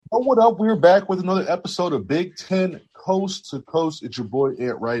Oh, what up? We're back with another episode of Big Ten Coast to Coast. It's your boy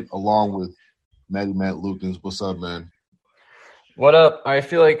Ant Wright, along with Matt Lukens. What's up, man? What up? I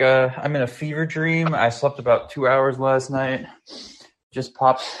feel like I'm in a fever dream. I slept about 2 hours last night. Just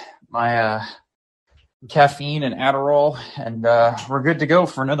popped my caffeine and Adderall, and we're good to go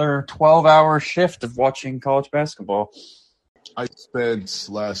for another 12-hour shift of watching college basketball. I spent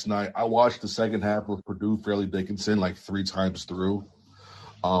last night, I watched the second half of Purdue Fairleigh Dickinson like 3 times through.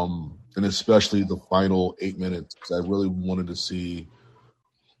 And especially the final 8 minutes. I really wanted to see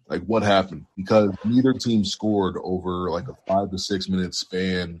like what happened because neither team scored over like a 5 to 6 minute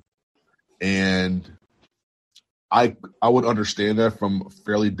span. And I would understand that from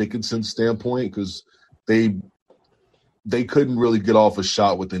Fairleigh Dickinson's standpoint because they couldn't really get off a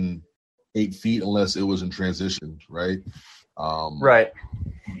shot within 8 feet unless it was in transition, right? Right.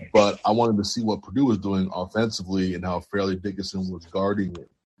 But I wanted to see what Purdue was doing offensively and how Fairleigh Dickinson was guarding it.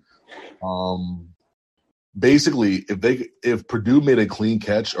 Basically, if Purdue made a clean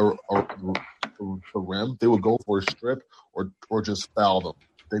catch or the rim, they would go for a strip or just foul them.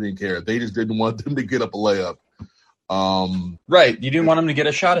 They didn't care. They just didn't want them to get up a layup. Right. You didn't want them to get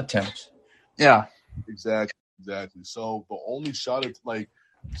a shot attempt. Yeah. Exactly. So the only shot at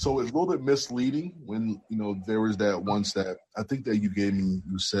so it's a little bit misleading when there was that one stat I think that you gave me.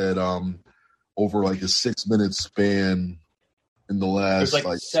 You said over like a 6 minute span in the last it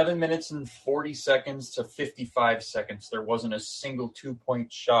was 7 minutes and 40 seconds to 55 seconds. There wasn't a single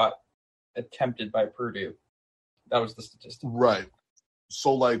 2-point shot attempted by Purdue. That was the statistic. Right.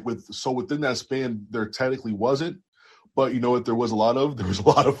 So within that span, there technically wasn't, but you know what? There was a lot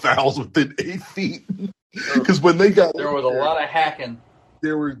of fouls within 8 feet because when they got there was a lot of hacking.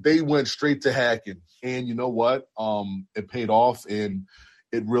 They went straight to hacking, and you know what? It paid off, and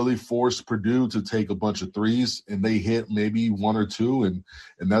it really forced Purdue to take a bunch of threes, and they hit maybe one or two, and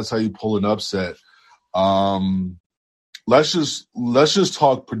that's how you pull an upset. Let's just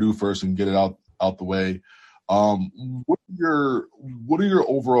talk Purdue first and get it out the way. What are your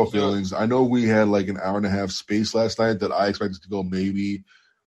overall feelings? I know we had like an hour and a half space last night that I expected to go maybe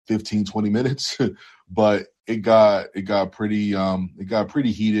 15, 20 minutes, but it got pretty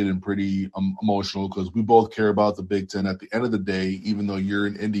heated and pretty emotional because we both care about the Big Ten. At the end of the day, even though you're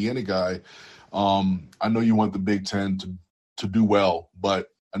an Indiana guy, I know you want the Big Ten to do well, but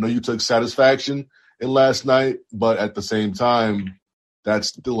I know you took satisfaction in last night, but at the same time, that's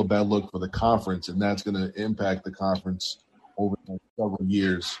still a bad look for the conference, and that's going to impact the conference over the next several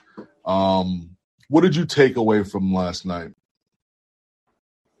years. What did you take away from last night?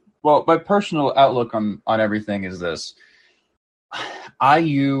 Well, my personal outlook on everything is this.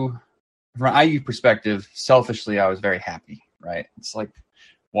 From an IU perspective, selfishly, I was very happy, right? It's like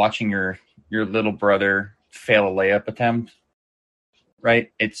watching your little brother fail a layup attempt,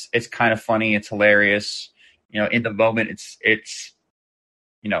 right? It's kind of funny. It's hilarious. In the moment, it's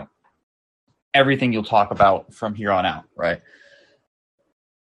everything you'll talk about from here on out, right?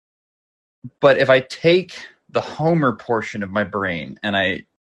 But if I take the Homer portion of my brain and I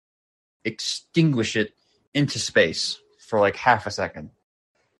extinguish it into space for like half a second,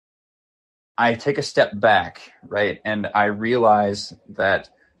 I take a step back, right? And I realize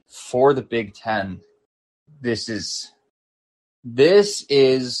that for the Big Ten, this is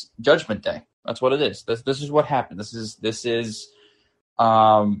Judgment Day. That's what it is. This is what happened. This is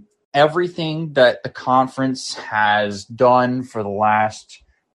everything that the conference has done for the last,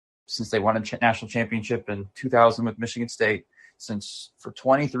 since they won a national championship in 2000 with Michigan State, for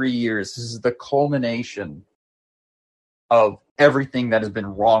 23 years, this is the culmination of everything that has been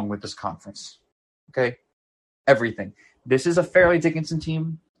wrong with this conference. Okay? Everything. This is a Fairleigh Dickinson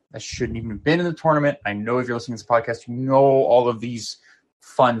team that shouldn't even have been in the tournament. I know if you're listening to this podcast, you know all of these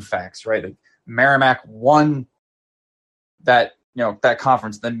fun facts, right? Like Merrimack won that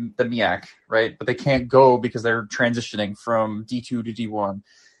conference, the MEAC, right? But they can't go because they're transitioning from D2 to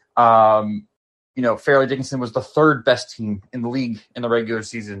D1. Fairleigh Dickinson was the third best team in the league in the regular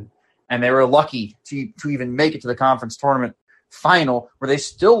season, and they were lucky to even make it to the conference tournament final, where they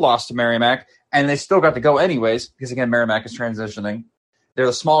still lost to Merrimack, and they still got to go anyways because, again, Merrimack is transitioning. They're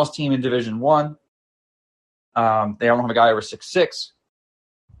the smallest team in Division One. They don't have a guy over 6'6".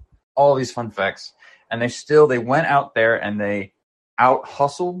 All these fun facts, and they went out there and they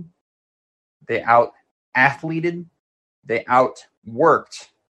out-hustled, they out-athleted, they out-worked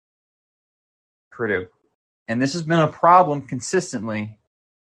Purdue. And this has been a problem consistently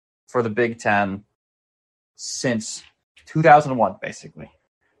for the Big Ten since 2001, basically,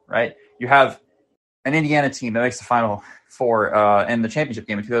 right? You have an Indiana team that makes the Final Four in the championship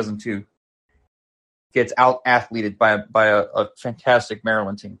game in 2002. gets out-athleted by a fantastic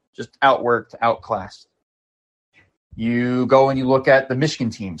Maryland team. Just outworked, outclassed. You go and you look at the Michigan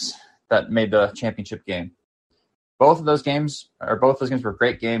teams that made the championship game. Both of those games were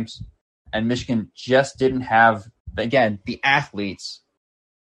great games, and Michigan just didn't have, again, the athletes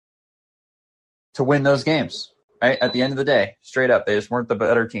to win those games, right? At the end of the day, straight up, they just weren't the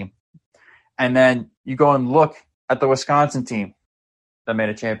better team. And then you go and look at the Wisconsin team that made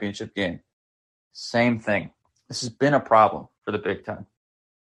a championship game. Same thing. This has been a problem for the Big Ten.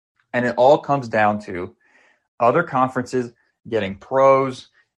 And it all comes down to other conferences getting pros,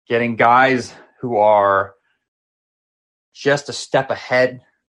 getting guys who are just a step ahead,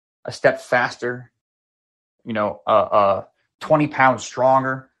 a step faster, 20 pounds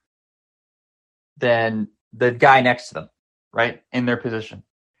stronger than the guy next to them, right, in their position.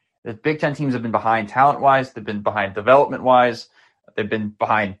 The Big Ten teams have been behind talent-wise. They've been behind development-wise. They've been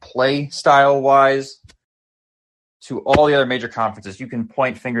behind play style-wise to all the other major conferences. You can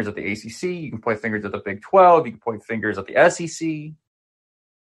point fingers at the ACC. You can point fingers at the Big 12. You can point fingers at the SEC,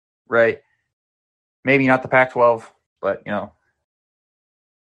 right? Maybe not the Pac-12, but, the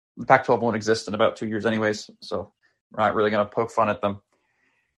Pac-12 won't exist in about 2 years anyways, so we're not really going to poke fun at them.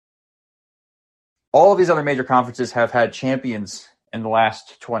 All of these other major conferences have had champions in the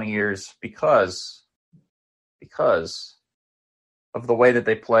last 20 years because of the way that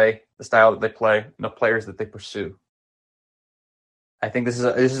they play, the style that they play, and the players that they pursue. I think this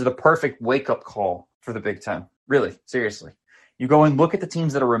is a perfect wake-up call for the Big Ten. Really, seriously. You go and look at the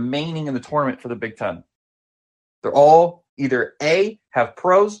teams that are remaining in the tournament for the Big Ten. They're all either A, have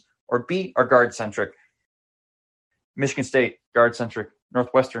pros, or B, are guard-centric. Michigan State, guard-centric.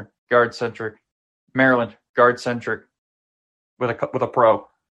 Northwestern, guard-centric. Maryland, guard-centric with a pro,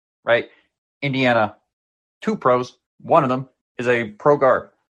 right? Indiana, 2 pros. One of them is a pro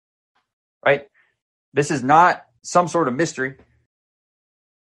guard, right? This is not some sort of mystery.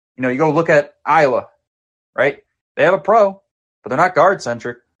 You go look at Iowa, right? They have a pro, but they're not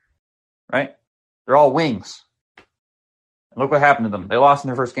guard-centric, right? They're all wings. And look what happened to them. They lost in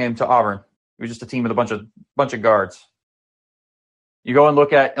their first game to Auburn. It was just a team with a bunch of guards. You go and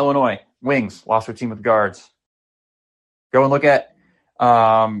look at Illinois, wings, lost to a team with guards. Go and look at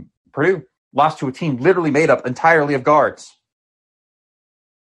Purdue, lost to a team literally made up entirely of guards.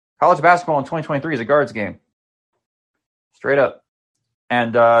 College basketball in 2023 is a guards game. Straight up.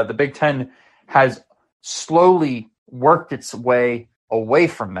 And the Big Ten has slowly worked its way away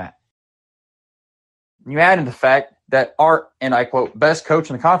from that. You add in the fact that our, and I quote, best coach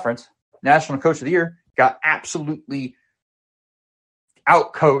in the conference, National Coach of the Year, got absolutely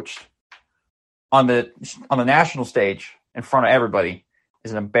outcoached on the national stage in front of everybody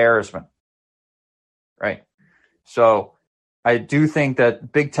is an embarrassment, right? So I do think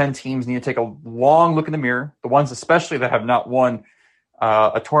that Big Ten teams need to take a long look in the mirror, the ones especially that have not won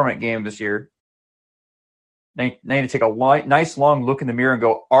a tournament game this year. They need to take a nice long look in the mirror and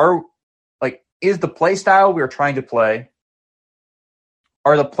go, is the play style we are trying to play,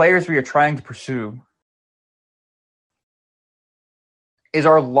 are the players we are trying to pursue, is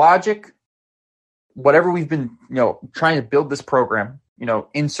our logic, whatever we've been, trying to build this program,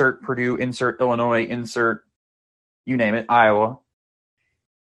 insert Purdue, insert Illinois, insert, you name it, Iowa,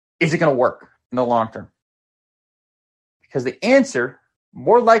 is it going to work in the long term? Because the answer,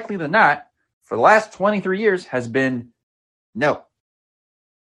 more likely than not, for the last 23 years has been no.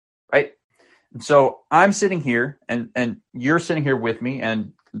 Right? And so I'm sitting here, and you're sitting here with me,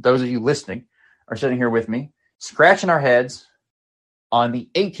 and those of you listening are sitting here with me, scratching our heads on the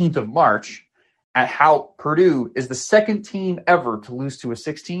 18th of March at how Purdue is the second team ever to lose to a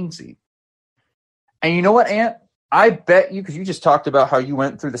 16 seed. And you know what, Ant? I bet you, because you just talked about how you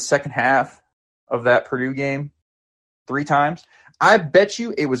went through the second half of that Purdue game 3 times, I bet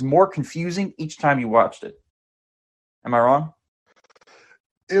you it was more confusing each time you watched it. Am I wrong?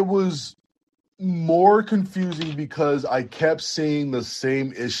 It was more confusing because I kept seeing the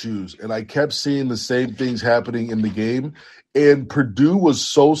same issues and I kept seeing the same things happening in the game. And Purdue was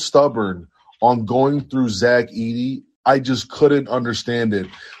so stubborn on going through Zach Edey. I just couldn't understand it.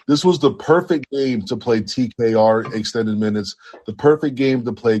 This was the perfect game to play TKR extended minutes, the perfect game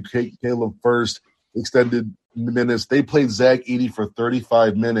to play Caleb First extended minutes. They played Zach Edey for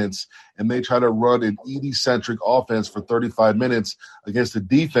 35 minutes, and they tried to run an Edey-centric offense for 35 minutes against a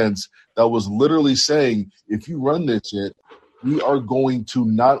defense that was literally saying, if you run this shit, we are going to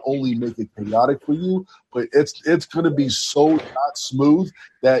not only make it chaotic for you, but it's going to be so not smooth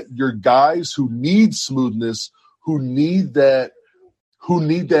that your guys who need smoothness, who need that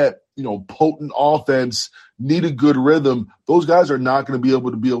potent offense, need a good rhythm, those guys are not going to be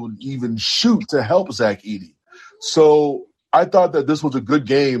able to even shoot to help Zach Edey. So I thought that this was a good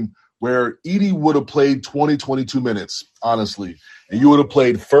game where Edey would have played 20, 22 minutes, honestly. And you would have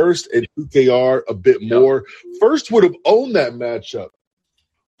played First and 2KR a bit more. First would have owned that matchup.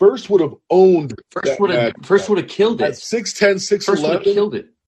 First would have killed it. At 6'10", 6'11", First would have killed it.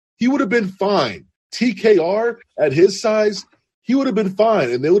 He would have been fine. TKR at his size, he would have been fine,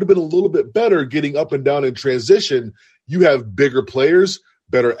 and they would have been a little bit better getting up and down in transition. You have bigger players,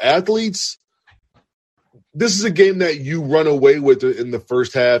 better athletes. This is a game that you run away with in the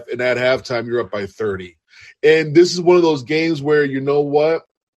first half, and at halftime you're up by 30. And this is one of those games where, you know what,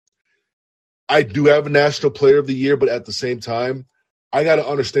 I do have a National Player of the Year, but at the same time, I got to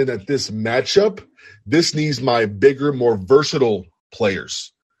understand that this matchup, this needs my bigger, more versatile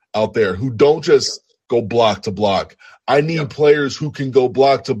players out there who don't just go block to block. I need players who can go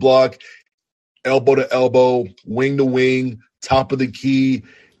block to block, elbow to elbow, wing to wing, top of the key,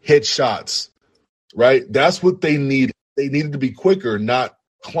 hit shots, right? That's what they need. They needed to be quicker, not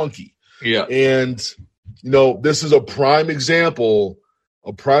clunky. Yeah. And, this is a prime example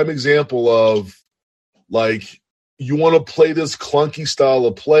of, like, you want to play this clunky style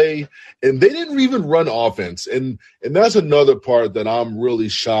of play, and they didn't even run offense. And that's another part that I'm really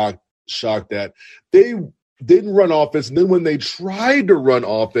shocked at. They didn't run offense, and then when they tried to run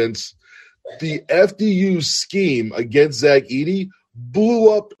offense, the FDU scheme against Zach Edey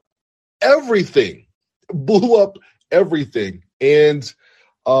blew up everything. And,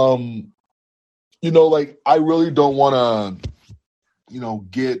 I really don't want to,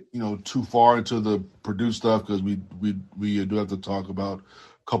 get, too far into the Purdue stuff because we do have to talk about a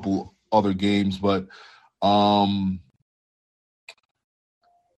couple other games. But,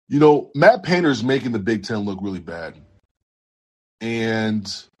 Matt Painter's making the Big Ten look really bad. And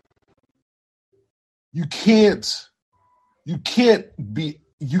you can't get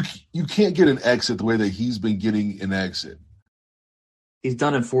an exit the way that he's been getting an exit. He's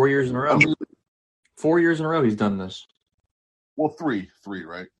done it 4 years in a row. 4 years in a row he's done this. Well, three,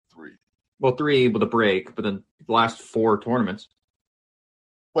 right? Three. Well, 3 with a break, but then the last 4 tournaments.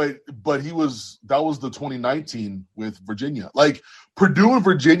 But that was the 2019 with Virginia. Like, Purdue and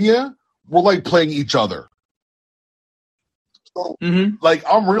Virginia were like playing each other. So, like,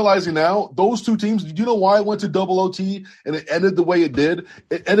 I'm realizing now, those two teams, do you know why it went to double OT and it ended the way it did?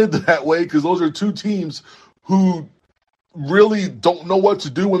 It ended that way because those are two teams who really don't know what to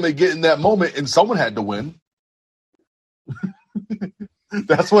do when they get in that moment, and someone had to win.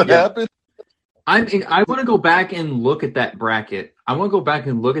 That's what happened. I want to go back and look at that bracket.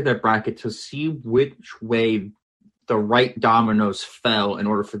 To see which way the right dominoes fell in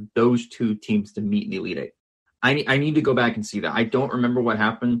order for those two teams to meet in the Elite Eight. I need to go back and see that. I don't remember what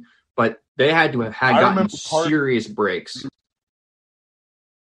happened, but they had to have gotten serious breaks.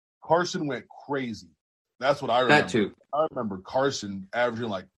 Carson went crazy. That's what I remember. That too. I remember Carson averaging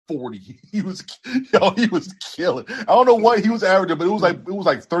like 40. He was killing. I don't know what he was averaging, but it was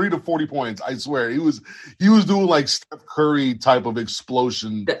like 30 to 40 points. I swear he was doing like Steph Curry type of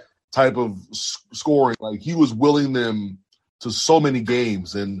explosion type of scoring. Like, he was willing them to so many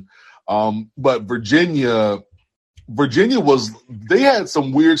games. And but Virginia they had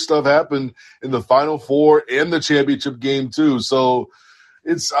some weird stuff happen in the Final Four and the championship game too. So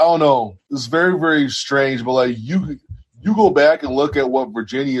I don't know. It's very, very strange. But like, you go back and look at what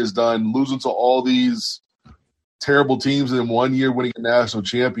Virginia has done, losing to all these terrible teams in 1 year, winning a national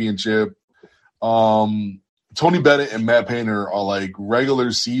championship. Tony Bennett and Matt Painter are like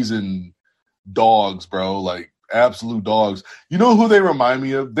regular season dogs, bro. Like, absolute dogs. You know who they remind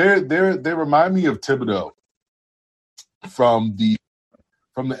me of? They remind me of Thibodeau from the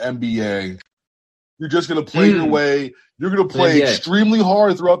NBA. You're just going to play your way. You're going to play extremely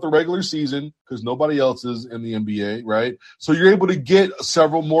hard throughout the regular season because nobody else is in the NBA, right? So you're able to get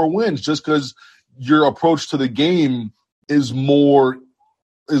several more wins just because your approach to the game is more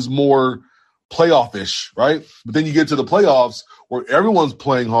playoff-ish, right? But then you get to the playoffs where everyone's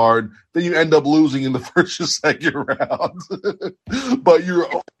playing hard, then you end up losing in the first or second round. But you're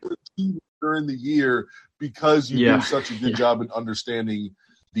overachieving during the year because you do such a good job in understanding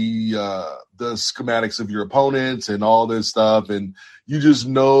the schematics of your opponents and all this stuff, and you just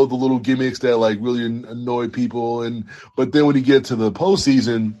know the little gimmicks that like really annoy people. But then when you get to the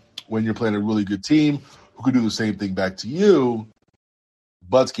postseason, when you're playing a really good team who can do the same thing back to you,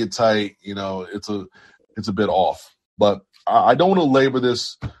 butts get tight. It's a bit off. But I don't want to labor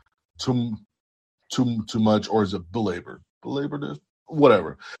this too much, or is it belabor this?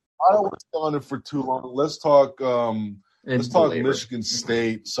 Whatever. I don't want to stay on it for too long. Let's talk let's talk Michigan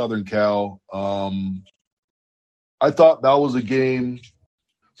State, Southern Cal. I thought that was a game.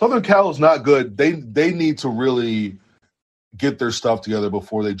 Southern Cal is not good. They need to really get their stuff together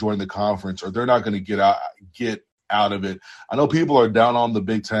before they join the conference, or they're not going to get out of it. I know people are down on the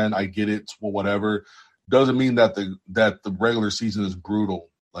Big Ten. I get it. Well, whatever. Doesn't mean that the regular season is brutal.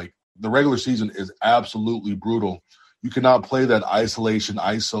 Like, the regular season is absolutely brutal. You cannot play that isolation,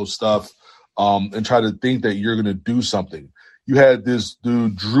 ISO stuff and try to think that you're going to do something. You had this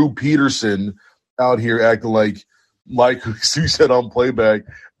dude, Drew Peterson, out here acting like you said on playback,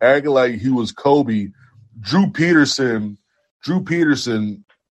 acting like he was Kobe. Drew Peterson,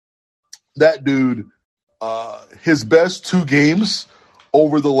 that dude, his best 2 games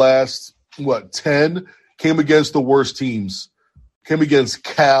over the last, 10, came against the worst teams. Came against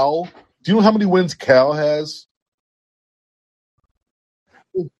Cal. Do you know how many wins Cal has?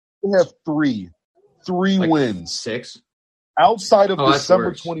 They have 3. 3 wins. 6? Outside of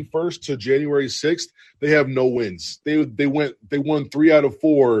December 21st to January 6th, they have no wins. They won 3 out of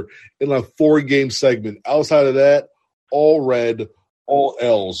 4 in a 4-game segment. Outside of that, all red, all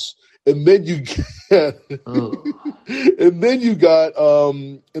L's. And then you get, and then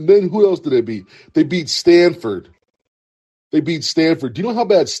who else did they beat? They beat Stanford. Do you know how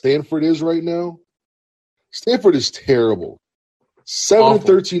bad Stanford is right now? Stanford is terrible.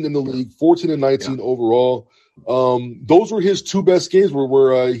 7-13 in the league, 14-19 overall. Those were his 2 best games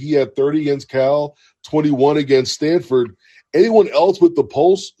where he had 30 against Cal, 21 against Stanford. Anyone else with the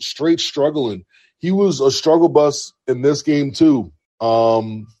pulse, straight struggling. He was a struggle bus in this game too.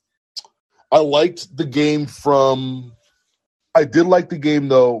 I did like the game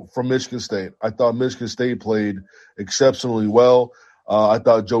though from Michigan State. I thought Michigan State played exceptionally well. I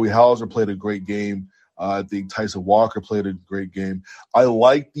thought Joey Hauser played a great game. I think Tyson Walker played a great game. I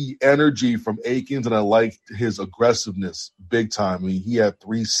liked the energy from Akins, and I liked his aggressiveness big time. I mean, he had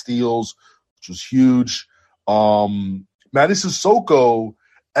 3 steals, which was huge. Mady Sissoko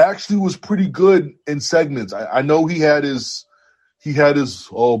actually was pretty good in segments. I know he had his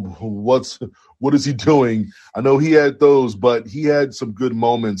what is he doing? I know he had those, but he had some good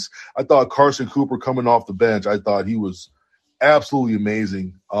moments. I thought Carson Cooper coming off the bench, I thought he was absolutely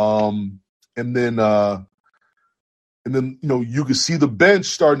amazing. And then you can see the bench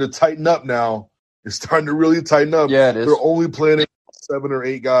starting to tighten up now. It's starting to really tighten up. Yeah, it is. They're only playing 7 or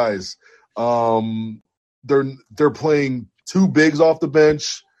 8 guys. They're playing 2 bigs off the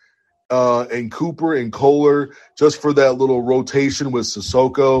bench, and Cooper and Kohler just for that little rotation with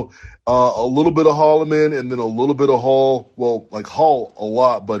Sissoko. A little bit of Holloman and then a little bit of Hall. Well, like Hall a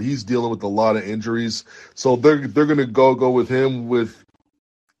lot, but he's dealing with a lot of injuries. So they're going to go with him with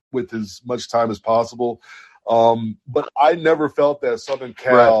as much time as possible. But I never felt that Southern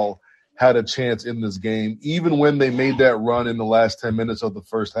Cal had a chance in this game, even when they made that run in the last 10 minutes of the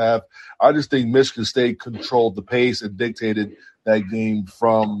first half. I just think Michigan State controlled the pace and dictated that game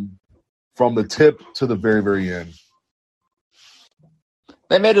from the tip to the very, very end.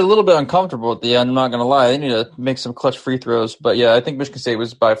 They made it a little bit uncomfortable at the end, I'm not going to lie. They need to make some clutch free throws. But, yeah, I think Michigan State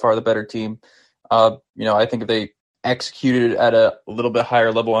was by far the better team. I think if they executed at a little bit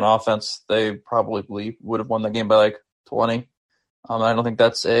higher level on offense, they probably would have won the game by like 20. I don't think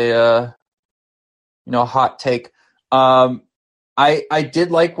that's a hot take. I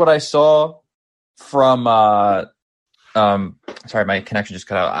did like what I saw from sorry, my connection just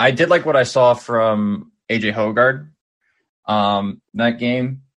cut out. I did like what I saw from AJ Hogard that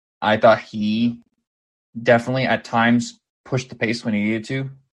game. I thought he definitely at times pushed the pace when he needed to.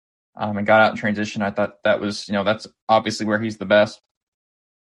 And got out in transition. I thought that was, that's obviously where he's the best.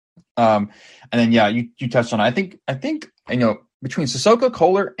 And then, yeah, you touched on it. I think, between Sissoko,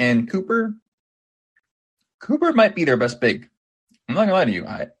 Kohler, and Cooper might be their best big. I'm not gonna lie to you.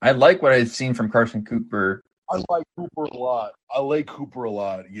 I like what I've seen from Carson Cooper. I like Cooper a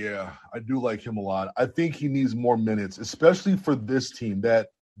lot. Yeah, I do like him a lot. I think he needs more minutes, especially for this team that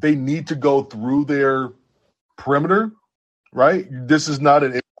they need to go through their perimeter, right? This is not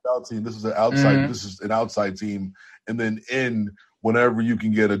an out team. This is an outside. Mm-hmm. This is an outside team, and then in whenever you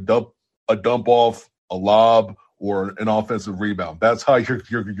can get a dump off, a lob, or an offensive rebound. That's how you're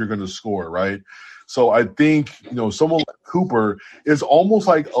going to score, right? So I think someone like Cooper is almost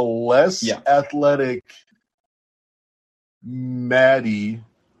like a less athletic Mady,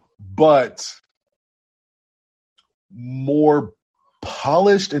 but more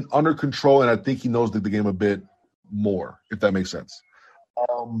polished and under control, and I think he knows the game a bit more, if that makes sense.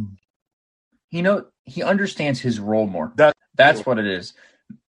 He understands his role more. That's what it is.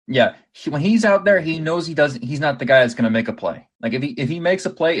 Yeah, when he's out there, he knows he's not the guy that's going to make a play. Like if he makes a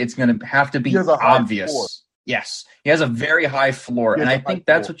play, it's going to have to be obvious. Yes, he has a very high floor, and I think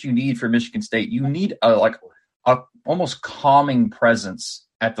that's what you need for Michigan State. You need a almost calming presence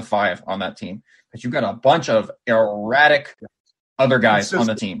at the 5 on that team, because you've got a bunch of erratic other guys on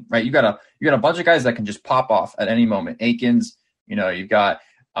the team, right? You got a bunch of guys that can just pop off at any moment. Akins, you've got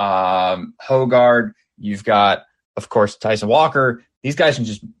Hogard, you've got, of course, Tyson Walker. These guys can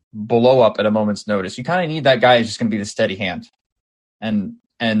just blow up at a moment's notice. You kind of need that guy who's just going to be the steady hand, and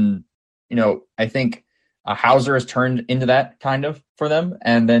I think Hauser has turned into that kind of for them,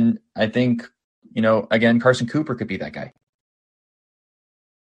 and then I think again, Carson Cooper could be that guy.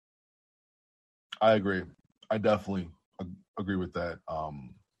 I agree. I definitely agree with that.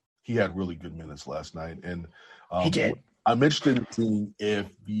 He had really good minutes last night, and he did. I'm interested in seeing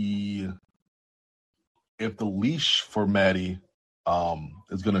if the leash for Maddie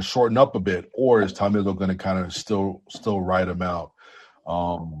is going to shorten up a bit, or is Tom Izzo going to kind of still ride him out,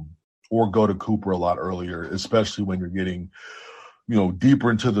 or go to Cooper a lot earlier, especially when you're getting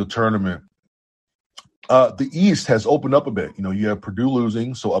deeper into the tournament. The East has opened up a bit. You have Purdue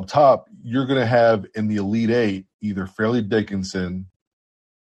losing, so up top you're going to have in the Elite Eight either Fairleigh Dickinson,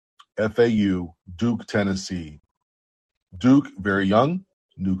 FAU, Duke, Tennessee. Duke, very young,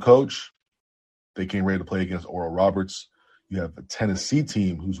 new coach. They came ready to play against Oral Roberts. You have a Tennessee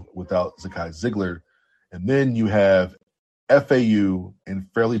team who's without Zakai Ziegler. And then you have FAU and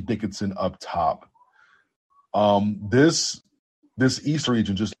Fairleigh Dickinson up top. This East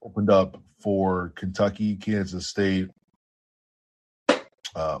region just opened up for Kentucky, Kansas State,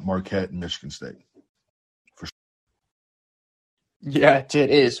 Marquette, and Michigan State. For sure. Yeah, it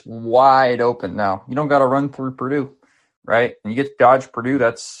is wide open now. You don't got to run through Purdue, right? And you get to dodge Purdue.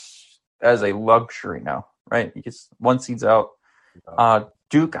 That's a luxury now, right? You get 1 seed's out.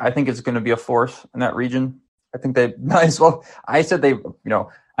 Duke, I think, is going to be a force in that region. I think they might as well. I said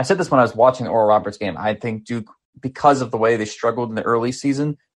this when I was watching the Oral Roberts game. I think Duke, because of the way they struggled in the early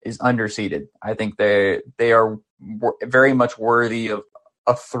season, is underseeded. I think they are very much worthy of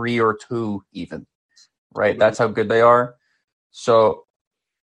a 3 or 2 even, right? That's how good they are. So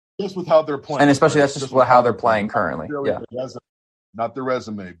just with how they're playing, and especially that's just how they're playing currently. Yeah, not their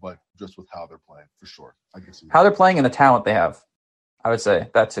resume, but just with how they're playing, for sure. I can see how they're playing and the talent they have. I would say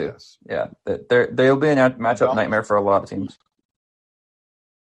that too. Yes. Yeah, they'll be a matchup nightmare for a lot of teams.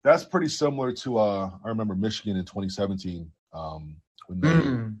 That's pretty similar to I remember Michigan in 2017 when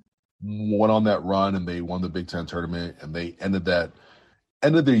they went on that run and they won the Big Ten tournament, and they ended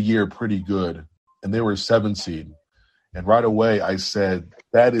the year pretty good, and they were a 7 seed. And right away I said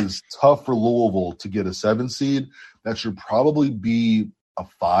that is tough for Louisville to get a 7 seed. That should probably be a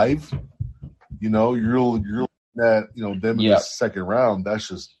 5. You're at them in the second round. That's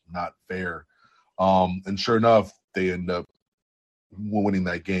just not fair. And sure enough, they end up winning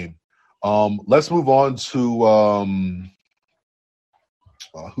that game. Let's move on to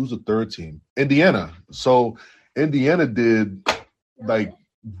who's the third team? Indiana. So Indiana did,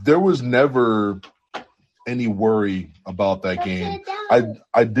 there was never any worry about that game.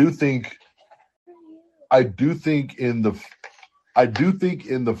 I do think in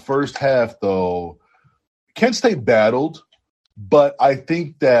the first half, though, Kent State battled, but I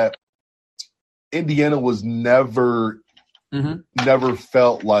think that Indiana was never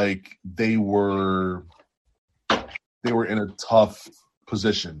felt like they were in a tough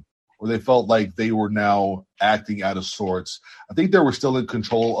position, or they felt like they were now acting out of sorts. I think they were still in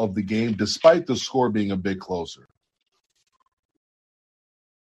control of the game, despite the score being a bit closer.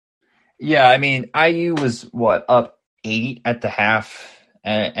 Yeah, I mean, IU was up 8 at the half,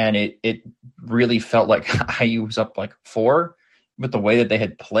 and it really felt like IU was up 4 with the way that they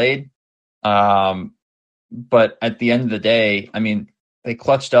had played. But at the end of the day, I mean, they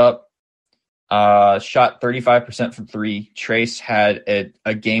clutched up, shot 35% from 3. Trace had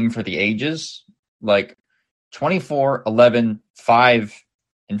a game for the ages, 24, 11, 5,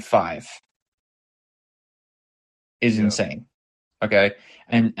 and 5 is insane. Okay.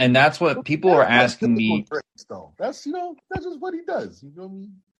 And that's what people are asking me. That's just what he does. You know what I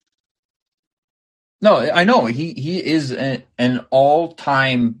mean? No, I know he is an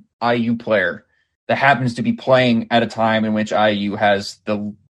all-time IU player that happens to be playing at a time in which IU has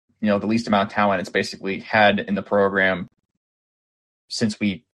the least amount of talent it's basically had in the program since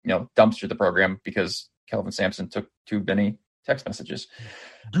we dumpstered the program because Kelvin Sampson took too many text messages.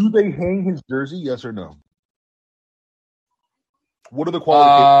 Do they hang his jersey? Yes or no? What are the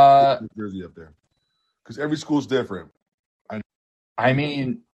qualifications of his jersey up there? Because every school is different. I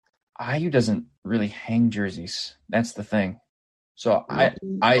mean, IU doesn't really hang jerseys. That's the thing. So I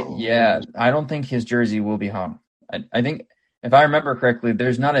don't think his jersey will be hung. I think if I remember correctly,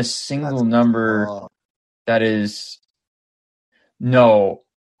 there's not a single number That is no.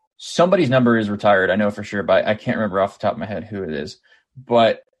 Somebody's number is retired. I know for sure, but I can't remember off the top of my head who it is.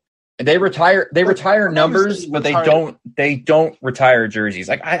 But they retire numbers, but they don't retire jerseys.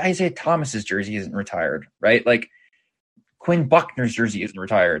 Like Isaiah Thomas's jersey isn't retired, right? Like Quinn Buckner's jersey isn't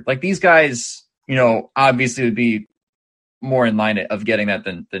retired. Like these guys, obviously would be more in line of getting that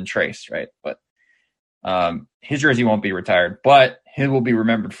than Trace, right? But his jersey won't be retired, but he will be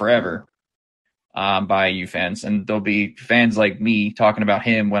remembered forever by you fans. And there'll be fans like me talking about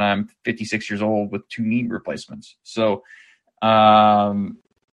him when I'm 56 years old with 2 knee replacements. So, you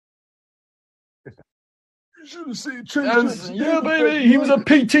should have seen Trace. Yeah, baby, he was a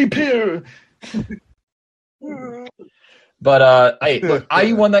PTP. But look,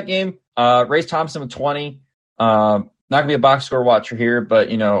 IU won that game. Race Thompson with 20. Not gonna be a box score watcher here, but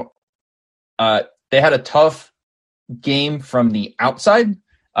they had a tough game from the outside.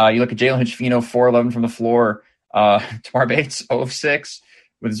 You look at Jalen Hitchfino, 4-11 from the floor. Tamar Bates, 0 of 6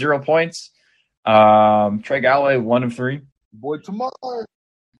 with 0 points. Trey Galloway, 1 of 3. Boy, Tamar,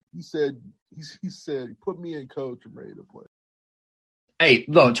 he said, put me in, coach. I'm ready to play. Hey,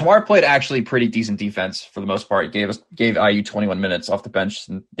 look, Tamar played actually pretty decent defense for the most part. Gave IU 21 minutes off the bench,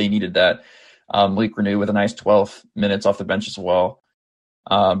 and they needed that. Malik Renew with a nice 12 minutes off the bench as well.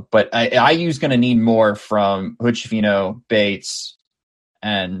 But IU's going to need more from Hitchfino, Bates,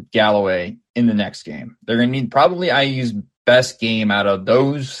 and Galloway in the next game. They're going to need probably IU's best game out of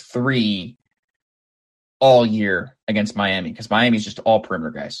those 3 all year against Miami, because Miami's just all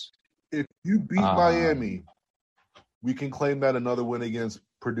perimeter guys. If you beat Miami, we can claim that another win against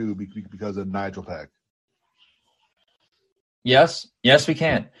Purdue because of Nigel Pack. Yes, we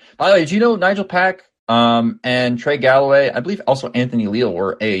can. By the way, did you know Nigel Pack and Trey Galloway, I believe also Anthony Leal,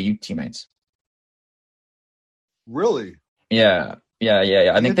 were AAU teammates? Really? Yeah.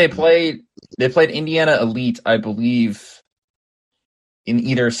 I think they played Indiana Elite, I believe, in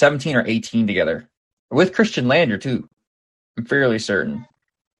either 17 or 18 together. With Christian Lander, too. I'm fairly certain.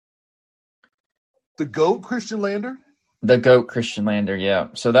 The GOAT Christian Lander? The GOAT Christian Lander, yeah.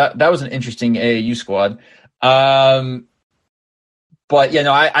 So that was an interesting AAU squad. But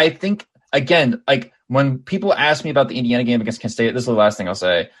I think, again, like when people ask me about the Indiana game against Kent State, this is the last thing I'll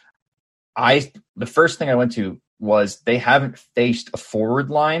say. The first thing I went to was they haven't faced a forward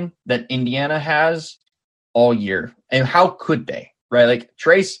line that Indiana has all year. And how could they, right? Like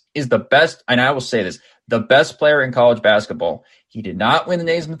Trace is the best, and I will say this, the best player in college basketball. He did not win the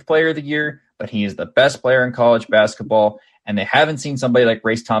Naismith Player of the Year, but he is the best player in college basketball. And they haven't seen somebody like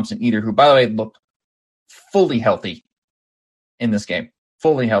Race Thompson either, who, by the way, looked fully healthy in this game.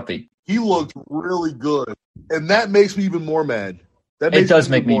 Fully healthy. He looked really good. And that makes me even more mad. It does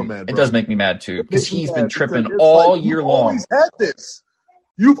make me mad too, because he's been tripping all year long.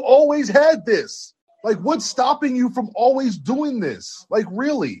 You've always had this. Like, what's stopping you from always doing this? Like,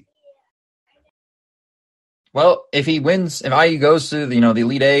 really? Well, if he wins, if IU goes to the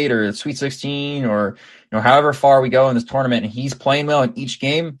Elite Eight or the Sweet 16 or however far we go in this tournament, and he's playing well in each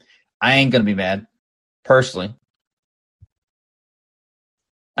game, I ain't gonna be mad. Personally,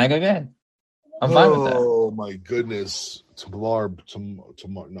 I ain't gonna be mad. I'm fine with that. Oh my goodness. Tomorrow, too,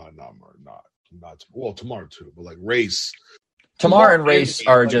 but like Race. Tamar and Race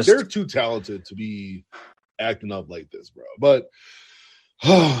are just... They're too talented to be acting up like this, bro. But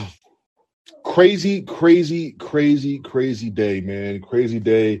crazy day, man. Crazy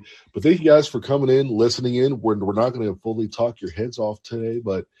day. But thank you guys for coming in, listening in. We're not going to fully talk your heads off today,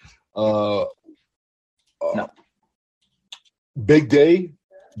 but no. Big day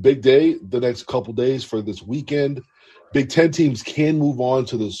the next couple days for this weekend. Big Ten teams can move on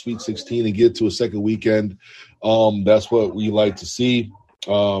to the Sweet 16 and get to a second weekend. That's what we like to see,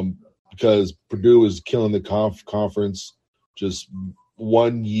 because Purdue is killing the conference just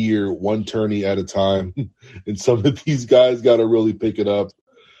 1 year, one tourney at a time. And some of these guys got to really pick it up.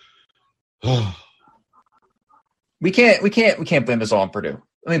 We can't blame this all on Purdue.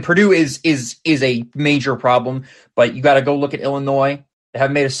 I mean, Purdue is a major problem, but you got to go look at Illinois. They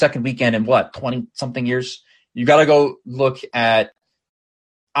haven't made a second weekend in 20-something years. You got to go look at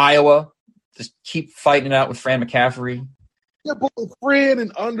Iowa. Just keep fighting it out with Fran McCaffrey. Yeah, but with Fran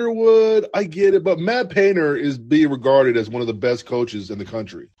and Underwood, I get it. But Matt Painter is being regarded as one of the best coaches in the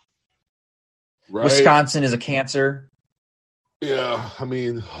country. Right? Wisconsin is a cancer. Yeah, I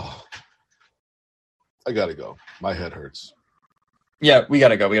mean, I got to go. My head hurts. Yeah, we got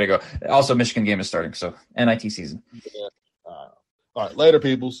to go. Also, Michigan game is starting, so NIT season. Yeah. All right, later,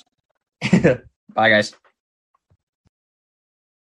 peoples. Bye, guys.